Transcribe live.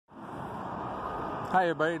Hi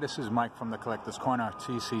everybody, this is Mike from the Collectors Corner,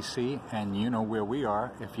 TCC, and you know where we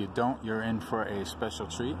are. If you don't, you're in for a special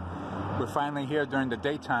treat. We're finally here during the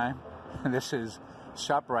daytime. This is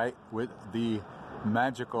ShopRite with the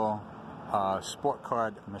magical sport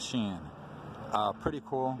card machine. Pretty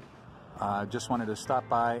cool. Just wanted to stop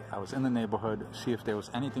by. I was in the neighborhood, see if there was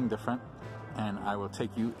anything different, and I will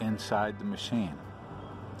take you inside the machine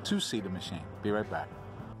to see the machine. Be right back.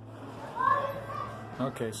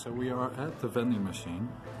 Okay, so we are at the vending machine.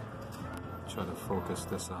 Try to focus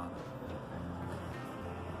this on.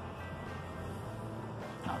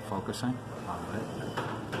 Not focusing? Alright.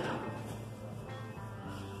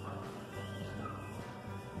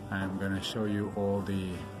 I'm going to show you all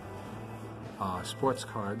the sports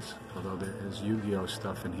cards, although there is Yu-Gi-Oh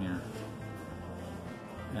stuff in here.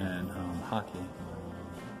 And hockey.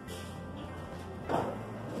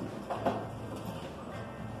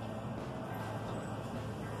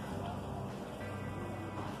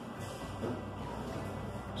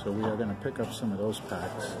 So we are going to pick up some of those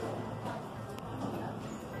packs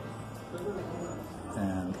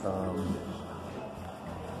and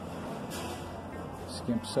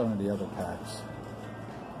skimp some of the other packs.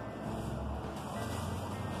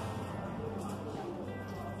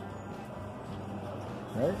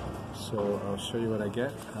 Alright, so I'll show you what I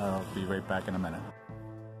get. I'll be right back in a minute.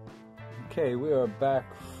 Okay, we are back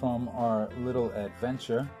from our little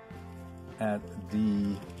adventure at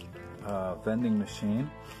the vending machine.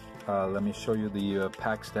 Let me show you the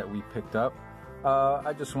packs that we picked up.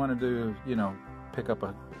 I just wanted to, pick up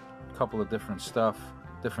a couple of different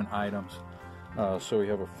items. So we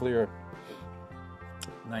have a Fleer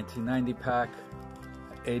 1990 pack,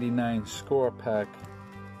 89 score pack,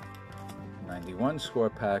 91 score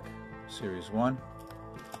pack, Series 1.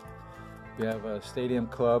 We have a Stadium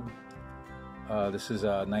Club. This is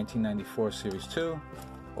a 1994 Series 2,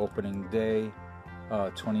 opening day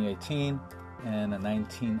 2018, and a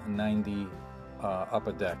 1990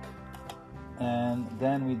 Upper Deck. And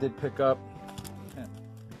then we did pick up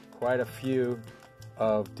quite a few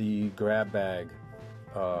of the grab bag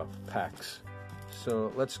packs.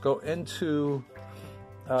 So let's go into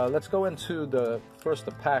the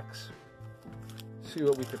packs, see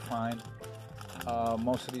what we could find.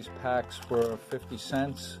 Most of these packs were 50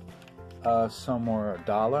 cents, some were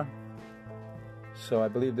 $1. So I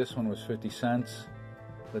believe this one was 50 cents.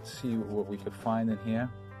 Let's see what we could find in here.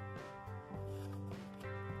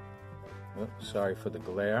 Oops, sorry for the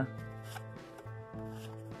glare.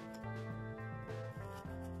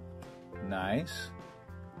 Nice.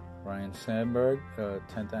 Ryan Sandberg,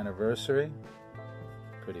 10th anniversary.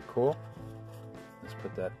 Pretty cool. Let's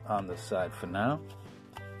put that on the side for now.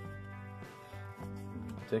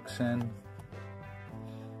 Dixon.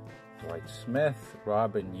 Dwight Smith,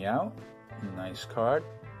 Robin Yount. Nice card.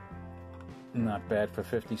 Not bad for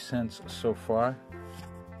 50 cents so far.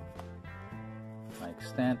 Mike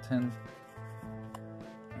Stanton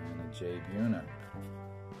and a Jay Buhner.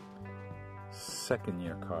 Second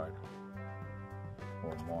year card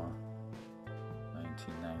or more.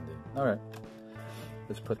 1990. Alright,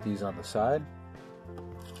 let's put these on the side.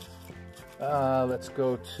 Let's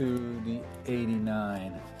go to the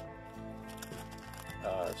 89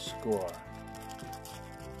 score.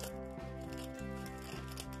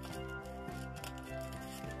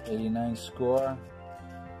 89 score.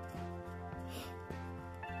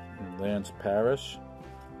 Lance Parrish.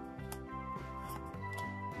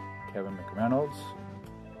 Kevin McReynolds.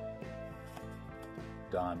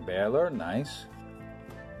 Don Baylor, nice.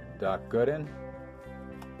 Doc Gooden.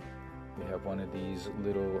 We have one of these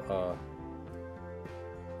little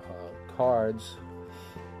cards.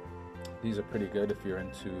 These are pretty good if you're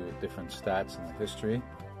into different stats in the history.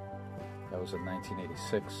 That was a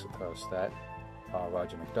 1986 stat.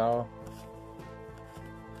 Roger McDowell,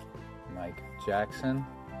 Mike Jackson,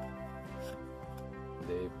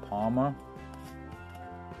 Dave Palmer,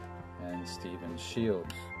 and Steven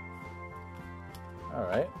Shields.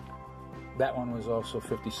 Alright, that one was also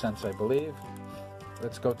 50 cents, I believe.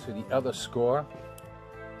 Let's go to the other score,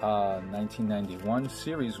 1991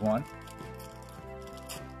 Series 1.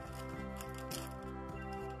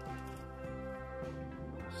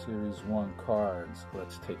 Series 1 cards,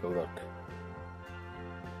 let's take a look.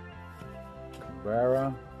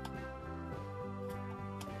 Cabrera,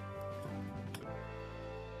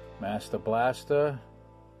 Master Blaster,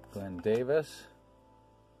 Glenn Davis,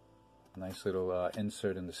 nice little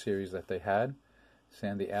insert in the series that they had.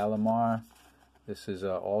 Sandy Alomar, this is an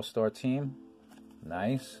all-star team,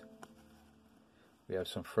 nice. We have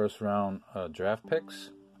some first round draft picks,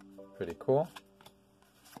 pretty cool.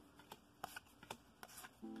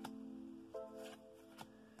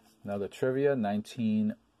 Another trivia,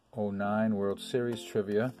 1909 World Series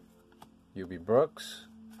trivia. UB Brooks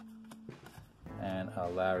and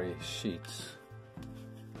Larry Sheets.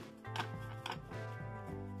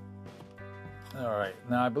 All right,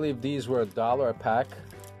 now I believe these were $1 a pack.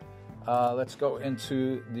 Let's go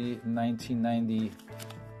into the 1990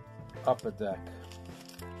 Upper Deck.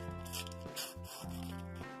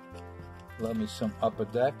 Love me some Upper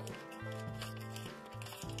Deck.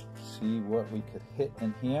 See what we could hit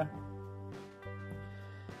in here.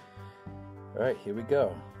 All right, here we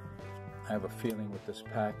go. I have a feeling with this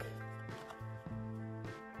pack.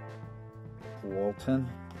 Walton.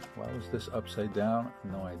 Why was this upside down?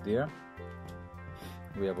 No idea.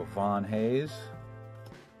 We have a Von Hayes.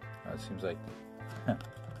 It seems like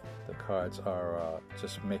the cards are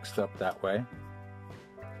just mixed up that way.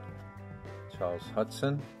 Charles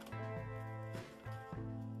Hudson.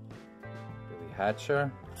 Billy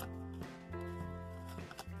Hatcher.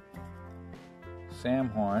 Sam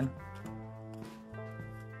Horn.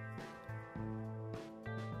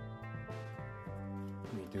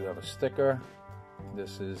 We do have a sticker.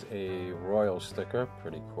 This is a Royal sticker,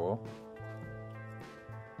 pretty cool.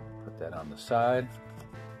 Put that on the side.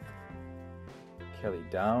 Kelly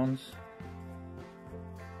Downs.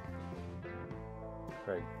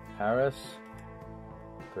 Greg Harris.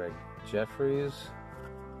 Greg Jeffries.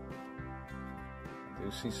 I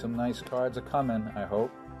do see some nice cards are coming, I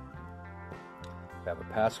hope. We have a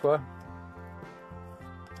Pasqua.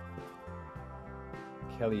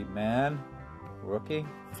 Kelly Mann, rookie.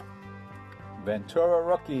 Ventura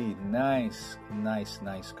rookie, nice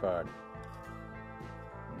card.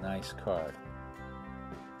 Nice card.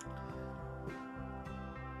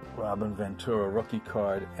 Robin Ventura rookie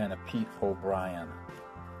card and a Pete O'Brien.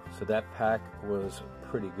 So that pack was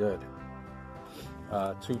pretty good.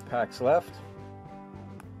 2 packs left.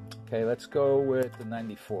 Okay, let's go with the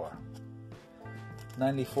 94.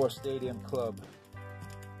 94 Stadium Club.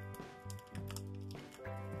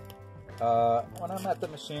 When I'm at the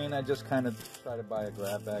machine, I just kind of try to buy a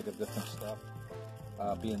grab bag of different stuff.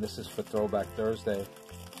 Being this is for Throwback Thursday.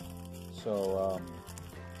 So,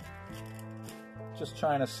 just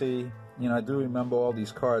trying to see, you know, I do remember all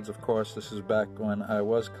these cards, of course. This is back when I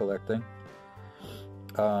was collecting.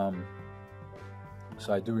 So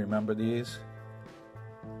I do remember these.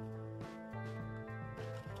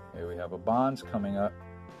 Here we have a Bonds coming up.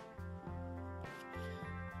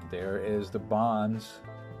 There is the Bonds.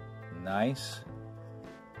 Nice.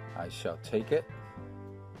 I shall take it.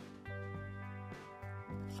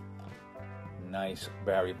 Nice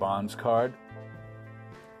Barry Bonds card.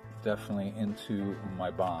 Definitely into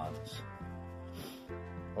my Bonds.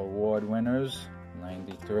 Award winners,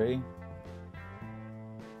 93.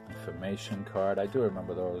 Information card. I do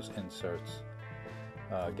remember those inserts.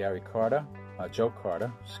 Gary Carter. Joe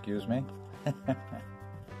Carter, excuse me.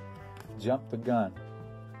 Jump the gun.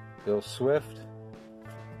 Bill Swift.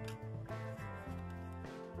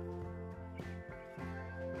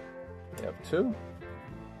 We have 2.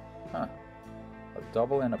 Huh. A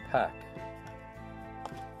double and a pack.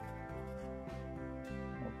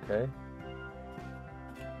 Okay.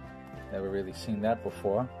 Never really seen that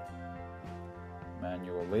before.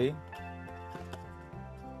 Manuel Lee.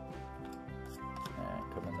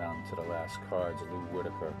 And coming down to the last cards, Lou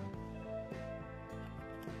Whitaker.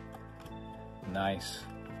 Nice.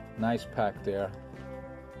 Nice pack there.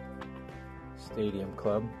 Stadium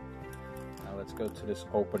Club. Now let's go to this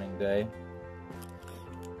opening day.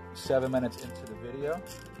 7 minutes into the video.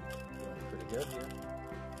 Doing pretty good here.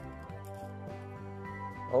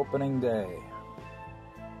 Opening day.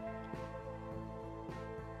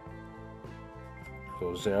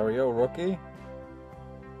 Rosario rookie.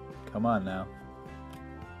 Come on now.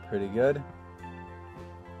 Pretty good.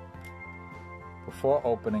 Before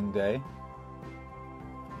opening day.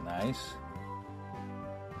 Nice.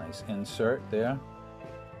 Nice insert there.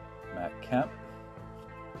 Matt Kemp.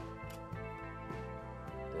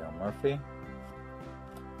 Dale Murphy.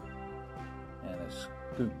 And a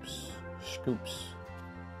Scoops.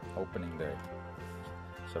 Opening day.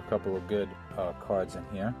 So a couple of good cards in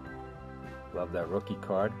here. Love that rookie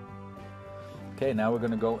card. Okay, now we're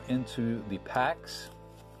going to go into the packs.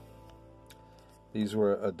 These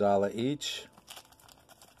were $1 each.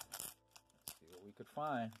 Let's see what we could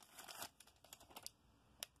find.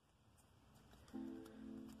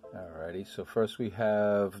 Alrighty, so first we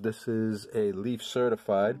have, this is a Leaf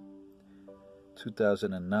Certified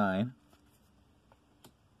 2009.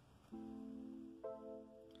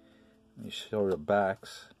 Let me show the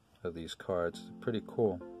backs of these cards. Pretty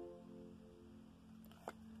cool.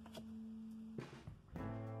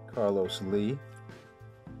 Carlos Lee.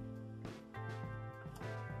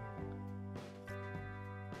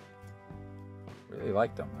 Really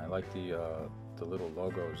like them. I like the little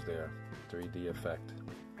logos there, 3D effect.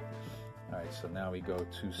 All right, so now we go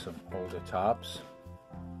to some older tops.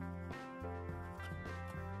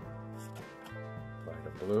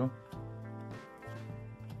 Brighter blue.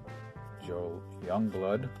 Joe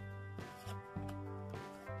Youngblood.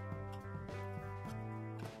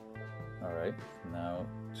 All right, now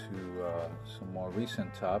to some more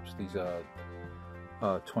recent tops. These are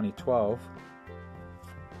 2012.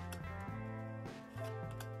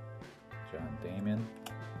 John Damon.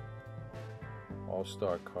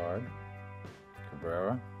 All-Star card.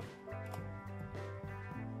 Cabrera.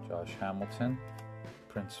 Josh Hamilton.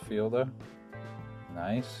 Prince Fielder.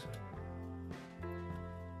 Nice.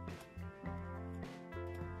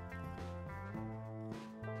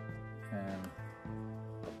 And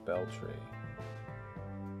a Beltray.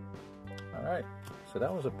 Alright, so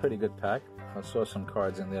that was a pretty good pack. I saw some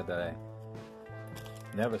cards in there that I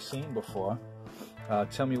never seen before.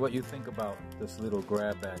 Tell me what you think about this little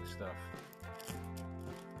grab bag stuff.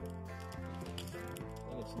 I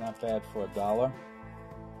think it's not bad for $1.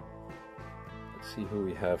 Let's see who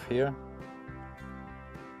we have here.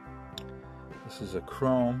 This is a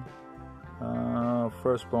Chrome,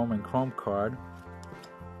 first Bowman Chrome card.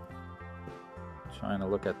 Trying to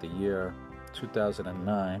look at the year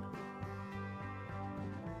 2009.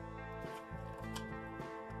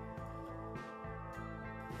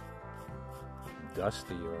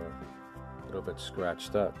 Dusty or a little bit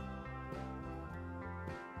scratched up.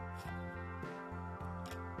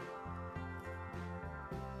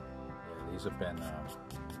 Yeah, these have been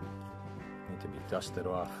need to be dusted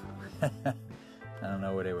off. I don't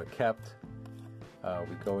know where they were kept.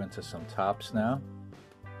 We go into some tops now.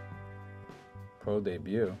 Pro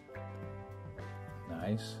debut.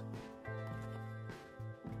 Nice.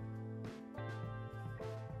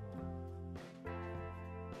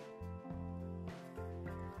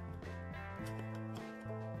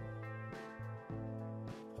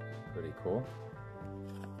 Pretty cool.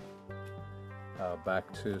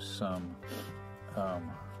 Back to some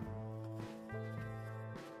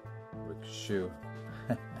Rick Shoe.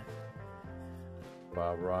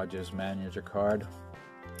 Bob Rogers manager card.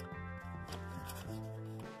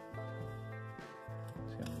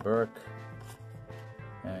 Tim Burke.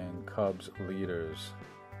 And Cubs leaders.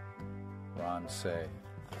 Ron Say.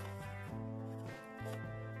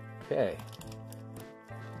 Okay.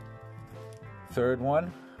 Third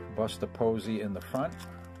one. Buster Posey in the front.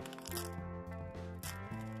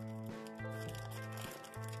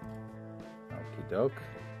 Okie doke.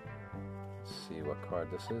 Let's see what card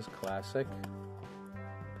this is. Classic.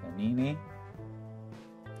 Panini.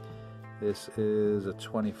 This is a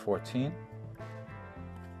 2014.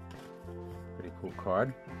 Pretty cool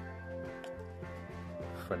card.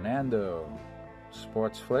 Fernando.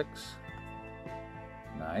 Sports Flicks.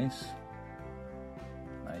 Nice.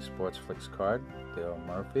 Nice Sports Flicks card. Dale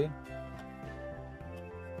Murphy.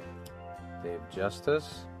 Dave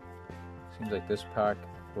Justice. Seems like this pack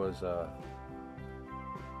was a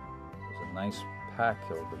nice pack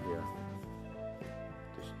over here.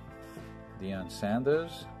 Just Deion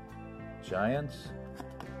Sanders. Giants.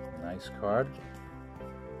 Nice card.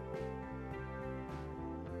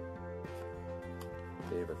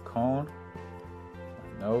 David Cohn.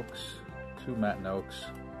 Noakes. Two Matt Noakes.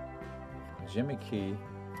 Jimmy Key.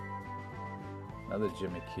 Another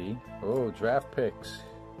Jimmy Key. Oh, draft picks.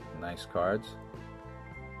 Nice cards.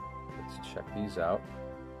 Let's check these out.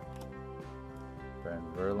 Ben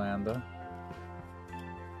Verlander.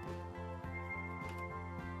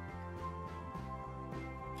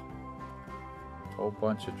 Whole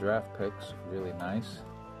bunch of draft picks. Really nice.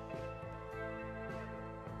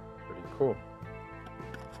 Pretty cool.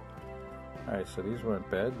 Alright, so these weren't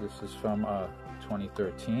bad. This is from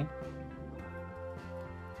 2013.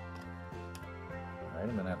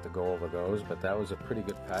 I'm gonna have to go over those, but that was a pretty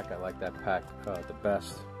good pack. I like that pack the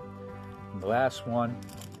best. And the last one,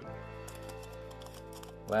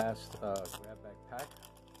 grab bag pack.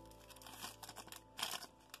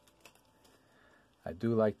 I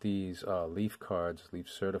do like these Leaf cards, Leaf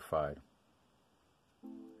certified.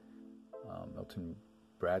 Milton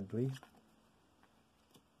Bradley.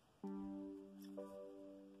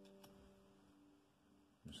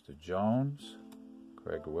 Mr. Jones,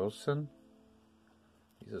 Greg Wilson.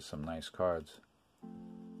 These are some nice cards.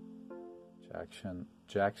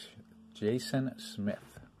 Jason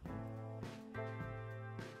Smith.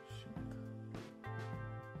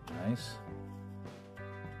 Nice.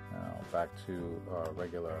 Now back to our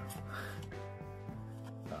regular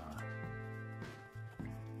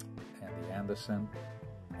Andy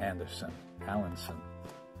Allenson.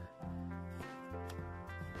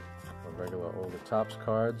 regular older Topps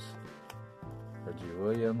cards, Reggie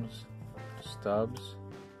Williams, Stubbs,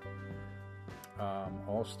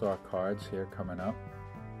 All-Star cards here coming up.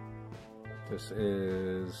 This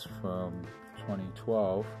is from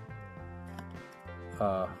 2012,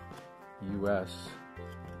 US.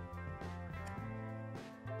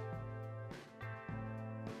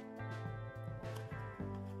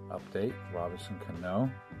 Update, Robinson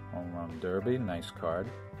Cano, Home Run Derby, nice card.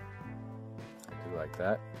 I do like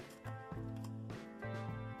that.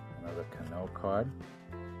 Another Cano card.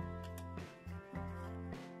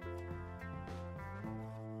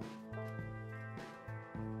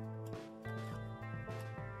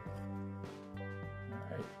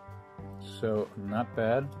 Alright, so not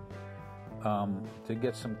bad. Did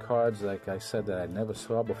get some cards, like I said, that I never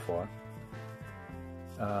saw before.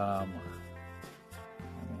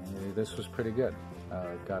 This was pretty good.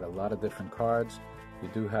 Got a lot of different cards. We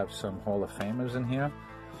do have some Hall of Famers in here.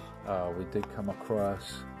 We did come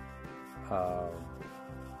across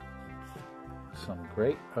some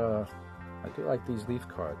great, I do like these Leaf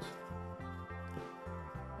cards.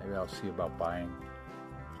 Maybe I'll see about buying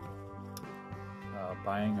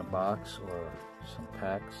a box or some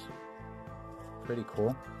packs. Pretty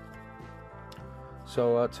cool.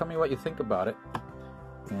 So tell me what you think about it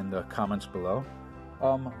in the comments below.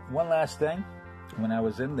 One last thing, when I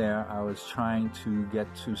was in there, I was trying to get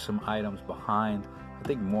to some items behind, I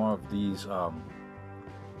think more of these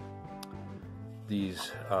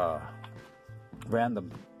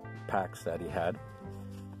random packs that he had.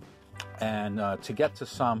 And to get to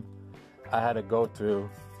some, I had to go through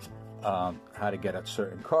how to get a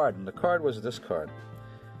certain card. And the card was this card,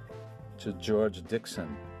 to George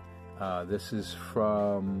Dixon. This is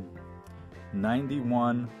from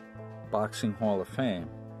 91 Boxing Hall of Fame.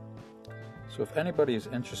 So if anybody is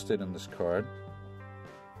interested in this card,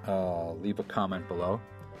 leave a comment below,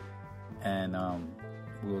 and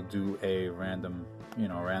we'll do a random,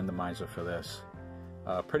 randomizer for this.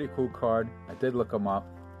 Pretty cool card. I did look them up.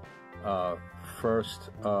 First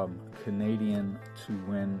Canadian to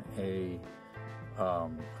win a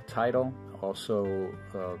title. Also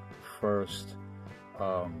first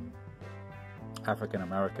African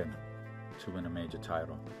American to win a major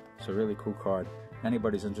title. So really cool card.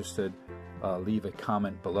 Anybody's interested, leave a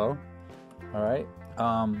comment below. All right.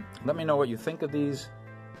 Let me know what you think of these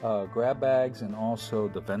grab bags and also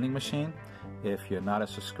the vending machine. If you're not a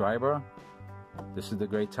subscriber, this is the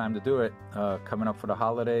great time to do it. Coming up for the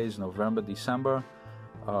holidays, November, December,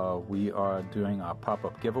 we are doing our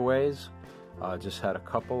pop-up giveaways. Just had a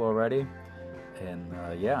couple already. And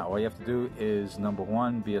yeah, all you have to do is, number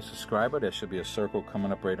one, be a subscriber. There should be a circle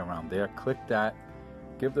coming up right around there. Click that.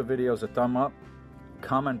 Give the videos a thumb up,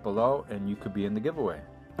 comment below, and you could be in the giveaway.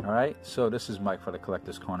 All right, so this is Mike for the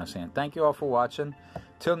Collectors Corner saying thank you all for watching.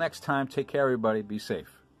 Till next time, take care, everybody. Be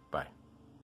safe. Bye.